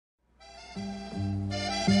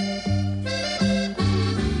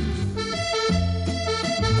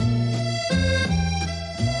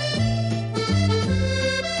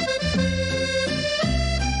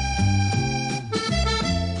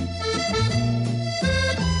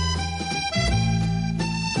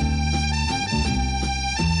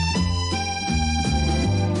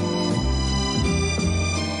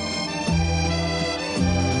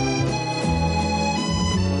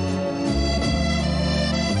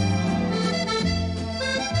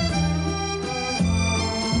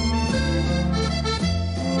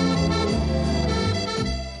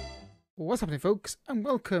What's happening, folks, and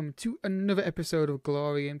welcome to another episode of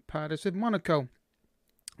Glory in Paradise with Monaco.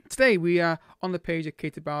 Today we are on the page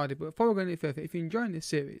of Balde, but before we go any further, if you're enjoying this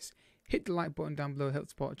series, hit the like button down below to help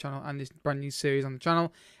support the channel and this brand new series on the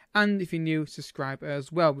channel, and if you're new, subscribe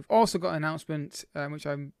as well. We've also got an announcement which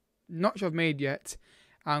I'm not sure I've made yet.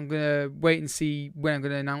 I'm going to wait and see when I'm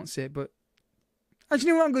going to announce it, but actually,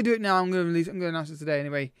 you know what, I'm going to do it now. I'm going to announce it today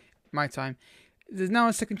anyway, my time. There's now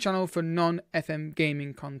a second channel for non-FM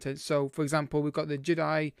gaming content. So, for example, we've got the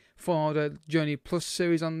Jedi Fallen Order Journey Plus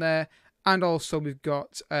series on there. And also we've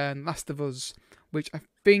got Last of Us, which I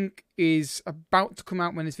think is about to come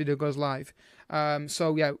out when this video goes live.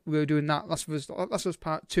 So, yeah, we're doing that. Last of Us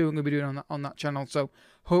Part 2 I'm going to be doing on that channel. So,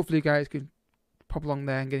 hopefully you guys can pop along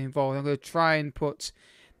there and get involved. I'm going to try and put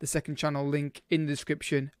the second channel link in the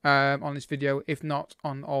description on this video, if not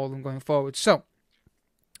on all of them going forward. So,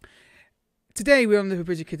 today we're on the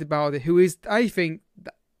bridge of Balde, who is, I think,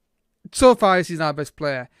 so far this is our best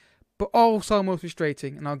player, but also most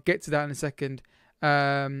frustrating, and I'll get to that in a second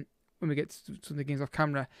when we get to some of the games off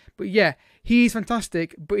camera. But yeah, he's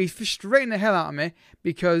fantastic, but he's frustrating the hell out of me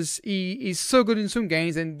because he's so good in some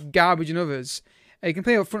games and garbage in others. He can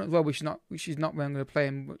play up front as well, which is not where I'm going to play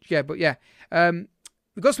him. But yeah.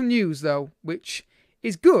 We've got some news though, which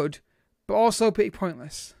is good, but also pretty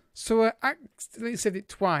pointless. So I accidentally said it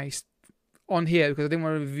twice on here because I didn't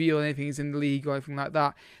want to reveal anything that's in the league or anything like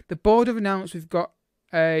that. The board have announced we've got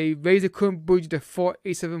a raise the current budget of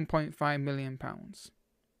 £47.5 million.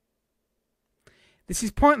 This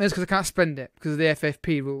is pointless because I can't spend it because of the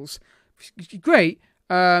FFP rules. Which is great,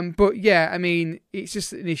 but yeah, I mean, it's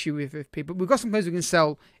just an issue with FFP. But we've got some players we can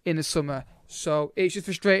sell in the summer, so it's just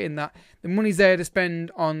frustrating that the money's there to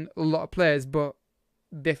spend on a lot of players, but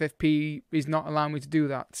the FFP is not allowing me to do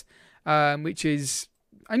that, which is,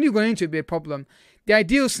 I knew going into it would be a problem. The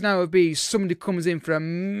ideal scenario would be somebody comes in for a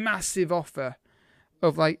massive offer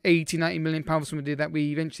of like 80, 90 million pounds for somebody that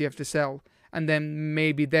we eventually have to sell. And then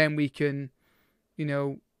maybe then we can, you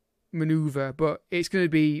know, maneuver. But it's going to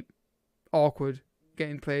be awkward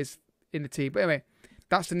getting players in the team. But anyway,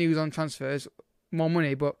 that's the news on transfers. More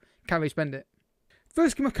money, but can't really spend it.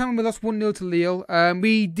 First game of camera, we lost 1-0 to Lille.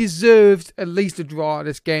 We deserved at least a draw at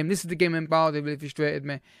this game. This is the game in Balde that really frustrated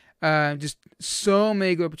me. Just so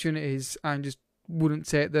many good opportunities and just wouldn't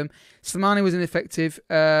take them. Slimani was ineffective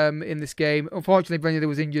in this game. Unfortunately, Brendan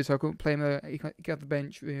was injured, so I couldn't play him. He got the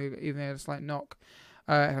bench, even though he had a slight knock,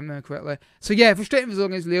 if I remember correctly. So yeah, frustrating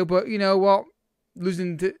result against Lille, but you know what? We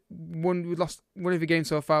lost one of the games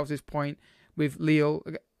so far at this point with Lille,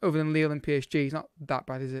 other than Lille and PSG. It's not that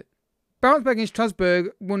bad, is it? Bounce back against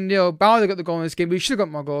Strasbourg, 1-0. Balde got the goal in this game. We should have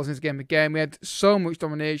got more goals in this game again. We had so much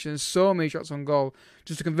domination, so many shots on goal.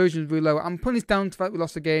 Just the conversion was really low. I'm putting this down to the fact we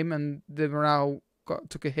lost the game and the morale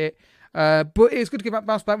took a hit. But it's good to get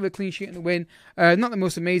bounce back with a clean sheet and a win. Not the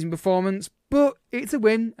most amazing performance, but it's a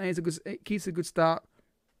win and it keeps a good start.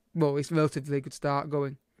 Well, it's a relatively good start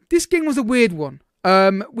going. This game was a weird one.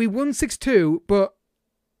 We won 6-2, but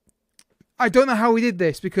I don't know how we did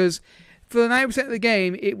this because for the 90% of the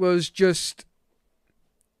game, it was just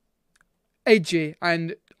edgy,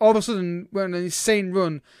 and all of a sudden, we're on an insane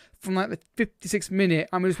run from like the 56th minute,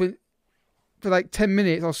 and we just went for like 10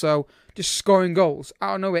 minutes or so, just scoring goals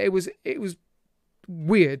out of nowhere. It was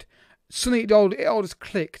weird. Suddenly, it all just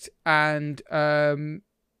clicked, and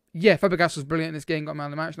yeah, Fabregas was brilliant in this game, got man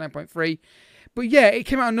of the match, 9.3. But yeah, it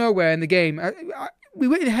came out of nowhere in the game. We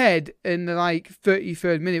went ahead in the like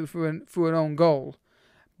 33rd minute for an own goal,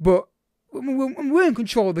 but we were in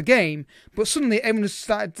control of the game, but suddenly everyone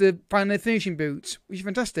started to find their finishing boots, which is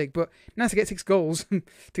fantastic. But nice to get 6 goals to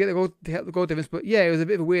get the goal to help the goal difference. But yeah, it was a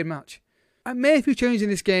bit of a weird match. I made a few changes in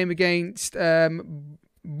this game against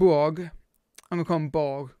Borg. I'm gonna call him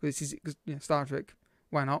Borg because this is Star Trek.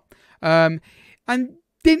 Why not? And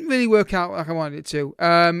didn't really work out like I wanted it to.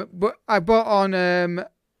 But I brought on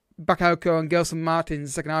Bakayoko and Gelson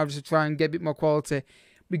Martins second half to try and get a bit more quality.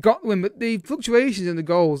 We got the win, but the fluctuations in the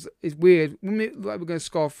goals is weird. 1 minute like we're going to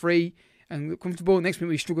score 3 and look comfortable. Next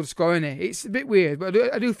minute we struggle to score in it. It's a bit weird, but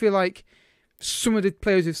I do feel like some of the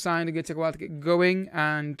players who've signed are going to take a while to get going,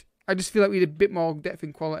 and I just feel like we need a bit more depth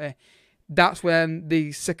and quality. That's when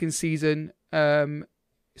the second season, soon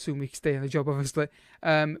we can stay on the job obviously,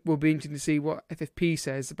 will be interesting to see what FFP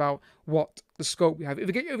says about what the scope we have.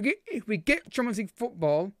 If we get Champions League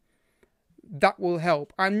football, that will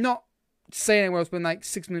help. I'm not saying anywhere else spend like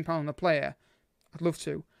 £6 million on a player. I'd love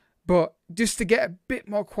to, but just to get a bit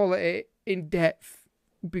more quality in depth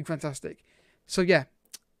would be fantastic. So yeah,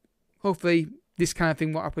 hopefully this kind of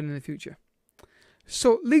thing will happen in the future.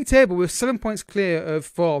 So league table, we're 7 points clear of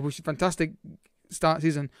 4, which is a fantastic start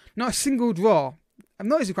season. Not a single draw I've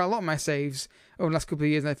noticed quite a lot of my saves over the last couple of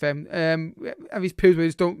years in FM. Have these periods where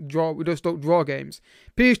we just don't draw games.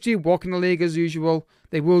 PSG walk in the league as usual.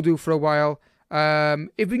 They will do for a while.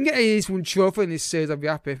 If we can get at least one trophy in this series, I'll be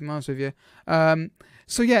happy, if I'm honest with you.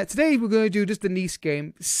 So yeah, today we're going to do just the Nice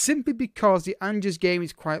game, simply because the Angers game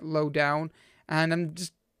is quite low down, and I'm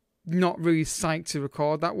just not really psyched to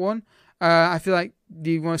record that one. I feel like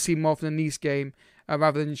you want to see more from the Nice game,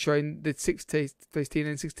 rather than showing the 6th place team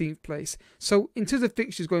and 16th place. So in terms of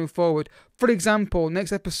fixtures going forward, for example,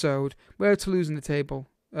 next episode, where to lose in the table?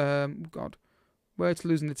 Where to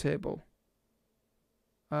lose in the table?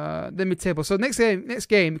 The mid-table. So next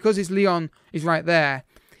game, because it's Lyon is right there,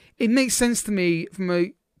 it makes sense to me from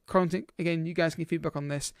a content. Again, you guys can give feedback on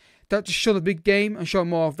this. That just show the big game and show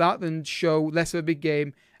more of that than show less of a big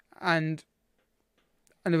game and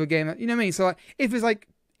another game. You know what I mean? So like, if it's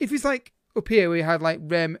like up here where you had like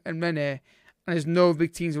Rem and Rene, and there's no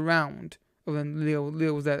big teams around other than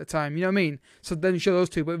Leo was there at the time. You know what I mean? So then show those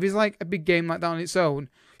two. But if it's like a big game like that on its own,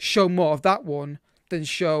 show more of that one than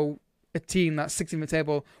show a team that's 6th in the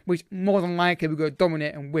table, which more than likely will go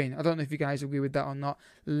dominate and win. I don't know if you guys agree with that or not.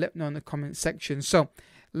 Let me know in the comment section. So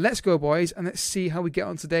let's go, boys, and let's see how we get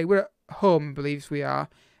on today. We're at home, I believe we are.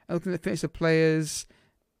 I'm looking at the fitness of players.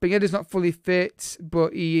 Bengeda's not fully fit,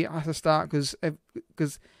 but he has to start because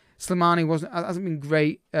Slimani hasn't been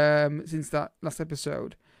great since that last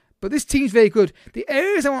episode. But this team's very good. The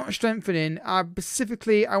areas I want to strengthen in are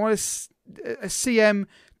specifically, I want a CM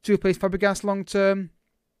to replace Fabregas long term,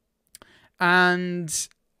 and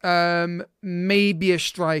maybe a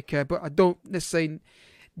striker, but I don't necessarily.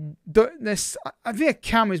 I think a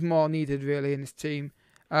cam is more needed really in this team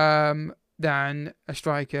than a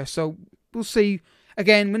striker. So we'll see.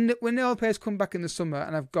 Again, when the other players come back in the summer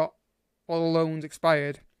and I've got all the loans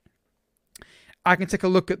expired, I can take a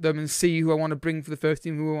look at them and see who I want to bring for the first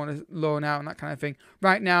team, who I want to loan out and that kind of thing.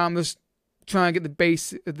 Right now, I'm just trying to get the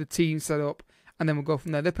base of the team set up, and then we'll go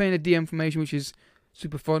from there. They're playing a DM formation, which is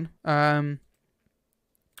super fun.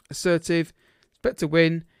 Assertive. Expect to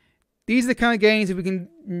win. These are the kind of games, if we can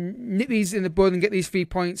nip these in the bud and get these 3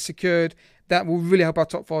 points secured, that will really help our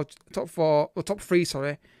top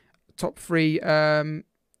three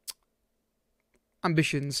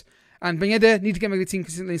ambitions. And Bengeda need to get back to the team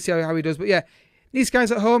consistently and see how he does. But yeah, these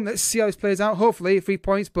guys at home, let's see how this plays out. Hopefully 3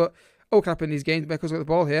 points, but what can happen in these games? Becker's got the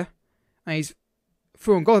ball here, and he's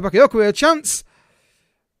throwing goal back. With a chance.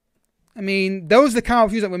 I mean, those are the kind of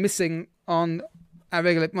views that we're missing on a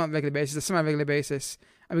regular basis, a semi-regular basis.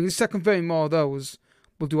 And we can start converting more of those.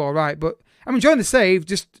 We'll do all right. But I'm enjoying the save.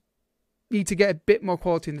 Just need to get a bit more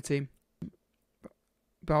quality in the team.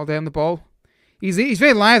 Balde on the ball. He's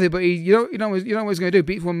very lively, but you know what he's going to do.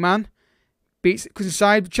 Beats one man. Beats because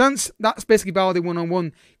inside chance. That's basically Balde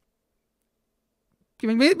 1-on-1.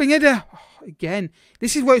 Giving Bengeda again.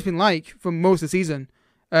 This is what it's been like for most of the season.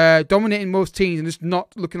 Dominating most teams and just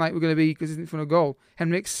not looking like we're going to be because it's in front of goal.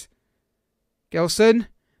 Henriks, Gelson,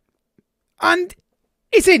 and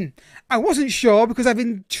it's in. I wasn't sure because I've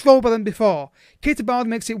been trolled by them before. Keita Balde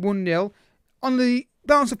makes it 1-0 on the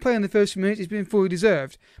balance of play in the first few minutes. It's been fully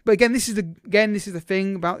deserved. But again, this is the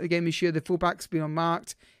thing about the game this year. The fullbacks being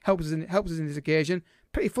unmarked helps us in this occasion.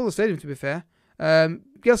 Pretty full of stadium, to be fair.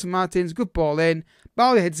 Gelson Martins, good ball in.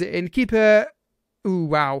 Balde heads it in. Keeper. Ooh,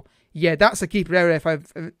 wow. Yeah, that's a keeper error.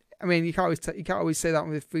 I mean, you can't always say that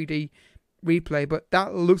with 3D replay, but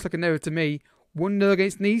that looks like an error to me. 1-0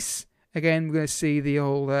 against Nice. Again, we're going to see the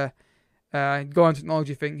whole go on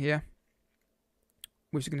technology thing here,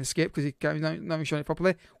 which is going to skip because he's not even showing it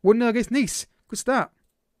properly. 1-0 against Nice. Good start.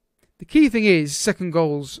 The key thing is second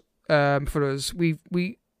goals for us. We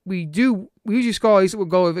usually score at least a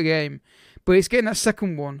goal of the game, but it's getting that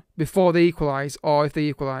second one before they equalise, or if they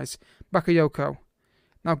equalise. Bakayoko.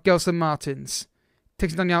 Now Gelson Martins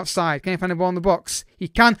takes it down the outside. Can he find a ball in the box? He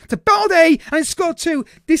can. To Balde! And scored 2.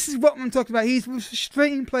 This is what I'm talking about. He's the most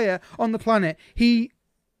frustrating player on the planet. He's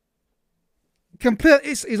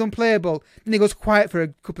unplayable. Then he goes quiet for a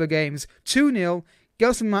couple of games. 2-0.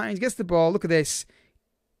 Gelson Martins gets the ball. Look at this.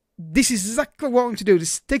 This is exactly what I want to do.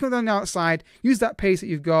 Just take him down the outside. Use that pace that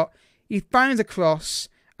you've got. He finds a cross.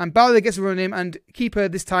 And Balde gets a run him. And keeper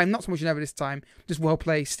this time, not so much as ever this time, just well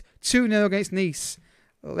placed. 2-0 against Nice.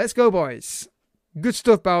 Let's go, boys. Good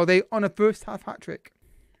stuff, Balde, on a first half hat-trick.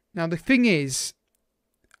 Now, the thing is,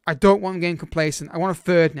 I don't want getting complacent. I want a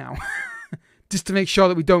third now. Just to make sure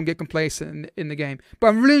that we don't get complacent in the game. But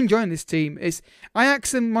I'm really enjoying this team. It's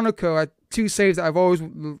Ajax and Monaco are 2 saves that I've always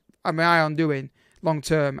had my eye on doing long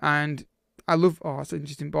term. And I love... Oh, that's an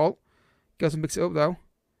interesting ball. Gelson picks it up, though.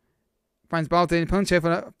 Finds Balde in punch here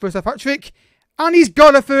for a first half hat-trick. And he's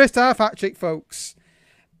got a first half hat-trick, folks.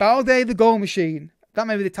 Balde, the goal machine. That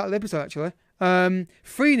may be the title of the episode, actually.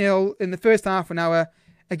 3-0 in the first half an hour.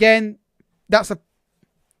 Again, that's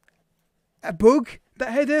a bug,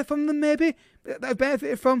 that header from them, maybe, that I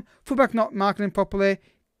benefited from. Fullback not marking him properly.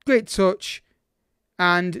 Great touch.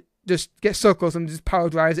 And just get so close and just power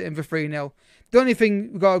drives it in for 3-0. The only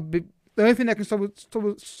thing that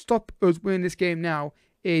can stop us winning this game now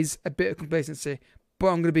is a bit of complacency. But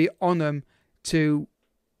I'm going to be on them to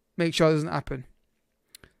make sure it doesn't happen.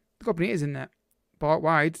 The company is in there. Ball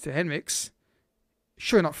wide to Henriks.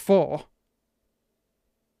 Sure not 4.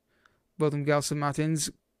 Well done, Gelson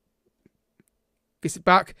Martins. Gets it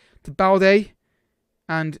back to Balde.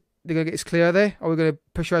 And they're going to get this clear there. Or we're going to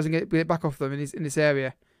pressurise and get it back off them in this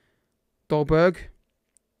area. Dolberg.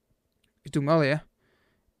 He's doing well here.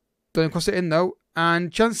 Don't cross it in though.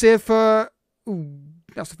 And chance here for... Ooh,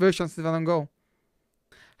 that's the first chance to have on goal.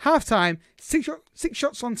 Half time, 6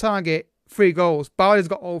 shots on target, 3 goals. Balde's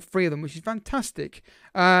got all 3 of them, which is fantastic.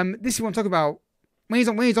 This is what I'm talking about. When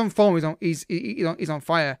he's on form, he's on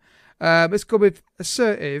fire. Let's go with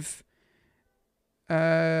assertive.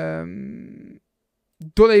 Don't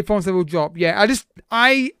let your performance level drop. Yeah,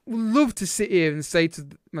 I would love to sit here and say to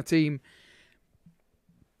my team,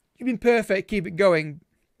 you've been perfect, keep it going.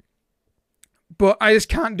 But I just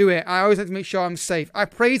can't do it. I always have to make sure I'm safe. I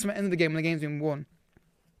praise them at the end of the game when the game's been won.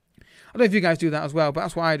 I don't know if you guys do that as well, but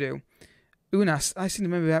that's what I do. Unas, I seem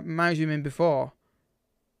to remember managing him in before.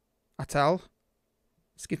 Atal.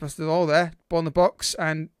 Skip past it all there. Ball in the box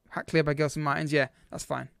and hack clear by Gelson Martins. Yeah, that's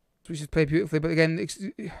fine. Which is played beautifully, but again, it's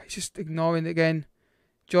just ignoring it again.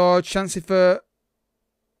 George, chancey for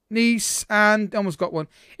Nice, and almost got one.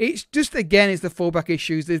 It's just, again, it's the fullback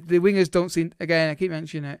issues. The wingers don't seem, again, I keep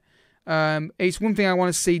mentioning it. It's one thing I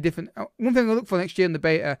want to see different. One thing I look for next year in the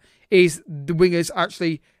beta is the wingers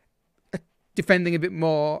actually defending a bit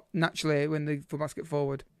more naturally when the fullbacks get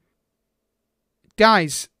forward.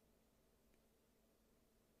 Guys,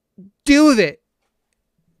 deal with it.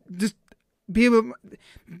 Just be able.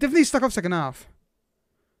 Definitely stuck off second half.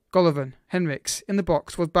 Golovin, Henriks in the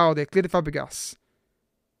box was Balde, clear to Fabregas.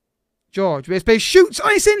 George, base space, shoots. Oh,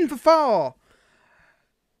 it's in for 4.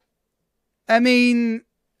 I mean,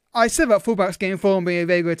 I said about fullbacks getting form being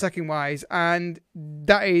very good attacking wise, and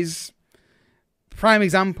that is prime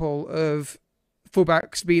example of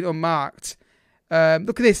fullbacks being unmarked.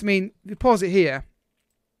 Look at this. I mean, if you pause it here,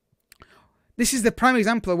 this is the prime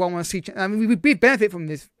example of what I want to see. I mean, we benefit from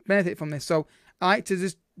this. So I like to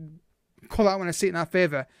just call out when I see it in our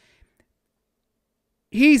favour.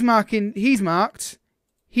 He's marking. He's marked.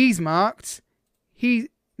 He's marked. He's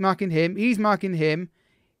marking him. He's marking him.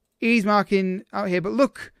 He's marking out here. But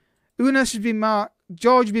look, Unas has been marked.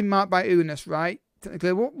 George has been marked by Unas, right?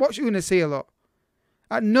 Technically, watch Unas here, look.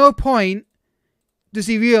 At no point does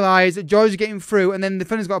he realise that George is getting through, and then the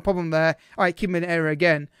defender's got a problem there. All right, keep him in error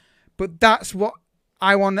again. But that's what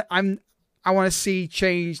I want. I want to see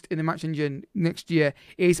changed in the match engine next year.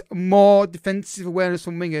 Is more defensive awareness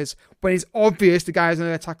from wingers when it's obvious the guy's going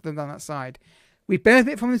to attack them down that side. We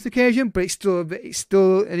benefit from this occasion, but it's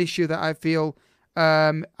still an issue that I feel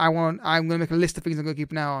I'm going to make a list of things I'm going to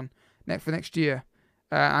keep an eye on for next year.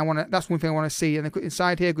 That's one thing I want to see. And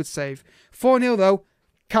inside here, good save. 4-0 though,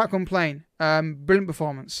 can't complain. Brilliant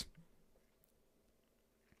performance.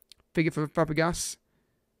 Figure for Fabregas.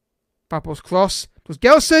 Papos cross. It was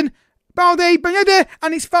Gelson, Balde, Banyede,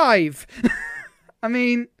 and it's 5. I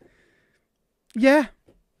mean, yeah.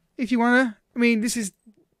 If you wanna, I mean, this is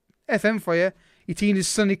FM for you. Your team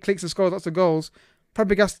just suddenly clicks and scores lots of goals.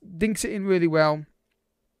 Fabregas dinks it in really well.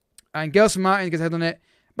 And Gelson Martins gets a head on it.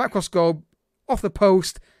 Back cross goal, off the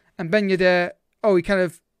post. And Ben Yedder, he kind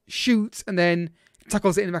of shoots and then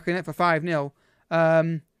tackles it in the back of the net for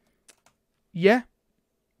 5-0. Yeah.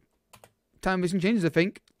 Time for some changes, I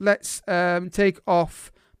think. Let's take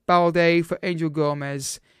off Balde for Angel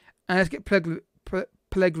Gomez. And let's get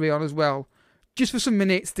Pellegrini on as well. Just for some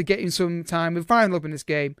minutes to get in some time. We're 5-0 in this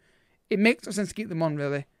game. It makes no sense to keep them on,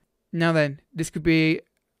 really. Now then, this could be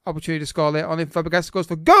opportunity to score later on if Fabregas goes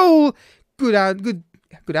for goal. Good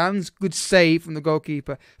hands, good save from the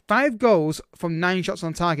goalkeeper. 5 goals from 9 shots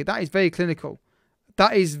on target. That is very clinical.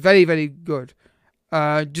 That is very, very good.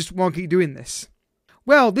 Just want to keep doing this.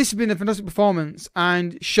 Well, this has been a fantastic performance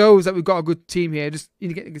and shows that we've got a good team here. Just need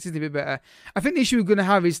to get the consistency a bit better. I think the issue we're going to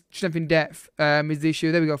have is strength in depth. Is the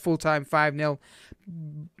issue. There we go, full time 5-0.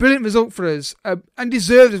 Brilliant result for us and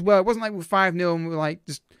deserved as well. It wasn't like we're 5-0 and we're like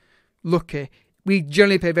just lucky. We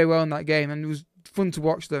generally played very well in that game and it was fun to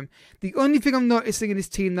watch them. The only thing I'm noticing in this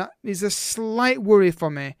team that is a slight worry for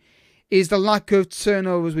me is the lack of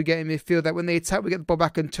turnovers we get in midfield. That when they attack, we get the ball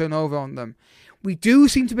back and turn over on them. We do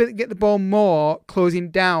seem to be able to get the ball more closing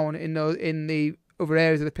down in the other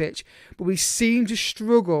areas of the pitch, but we seem to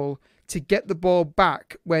struggle to get the ball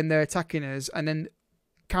back when they're attacking us and then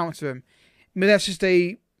counter them. Maybe that's just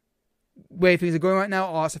a way things are going right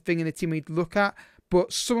now, or it's a thing in the team we need to look at.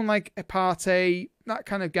 But someone like Partey, that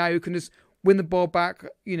kind of guy who can just win the ball back,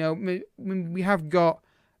 we have got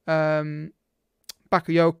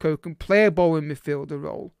Bakayoko who can play a ball in midfielder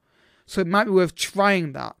role. So it might be worth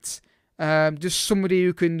trying that. Just somebody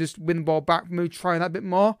who can just win the ball back, maybe try that a bit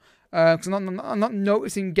more. Because I'm not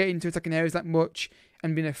noticing getting to attacking areas that much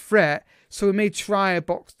and being a threat. So we may try a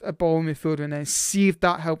ball in midfielder and then see if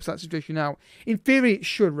that helps that situation out. In theory, it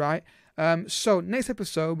should, right? So next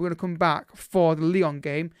episode, we're going to come back for the Lyon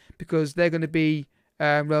game because they're going to be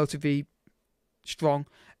relatively strong.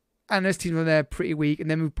 And this team are there pretty weak. And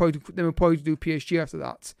then we'll probably do PSG after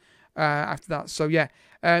that. So yeah,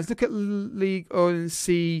 let's look at League and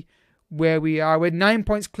see where we are. We're 9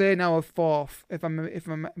 points clear now of 4th, if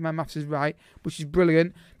my maths is right, which is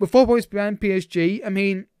brilliant. We're 4 points behind PSG. I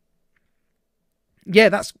mean, yeah,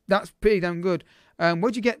 that's pretty damn good.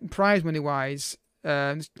 What do you get prize money wise?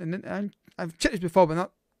 And I've checked this before, but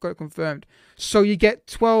not got it confirmed. So you get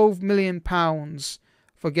 £12 million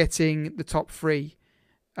for getting the top 3.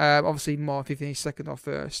 Obviously more if you finish second or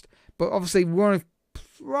first, but obviously we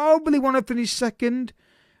probably want to finish second.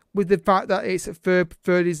 With the fact that it's third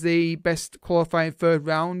is the best qualifying third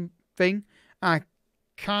round thing, I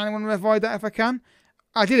kind of want to avoid that if I can.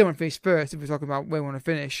 I didn't want to finish first if we're talking about where we want to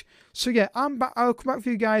finish. So yeah, I'm back. I'll come back for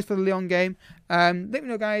you guys for the Lyon game. Let me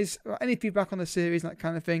know, guys, any feedback on the series and that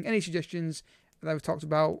kind of thing. Any suggestions that we've talked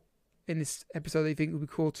about in this episode that you think would be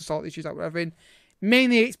cool to sort issues out, whatever.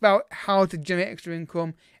 Mainly, it's about how to generate extra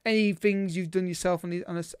income. Any things you've done yourself on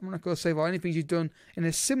a Monaco save, or any things you've done in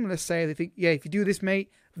a similar save. I think, yeah, if you do this,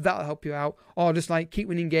 mate, that'll help you out. Or just like keep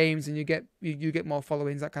winning games and you get more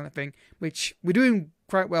followings, that kind of thing. Which we're doing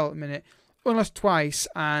quite well at the minute. Only lost twice,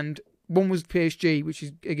 and one was PSG, which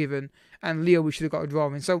is a given, and Leo we should have got a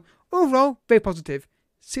draw in. So overall, very positive.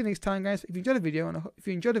 See you next time, guys. If you enjoyed the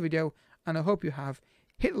video, and I hope you have,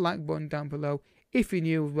 hit the like button down below. If you're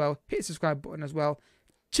new as well, hit the subscribe button as well.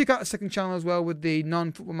 Check out the second channel as well with the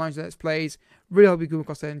non-football manager let's plays. Really hope you come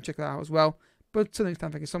across there and check that out as well. But until next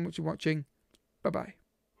time, thank you so much for watching. Bye bye.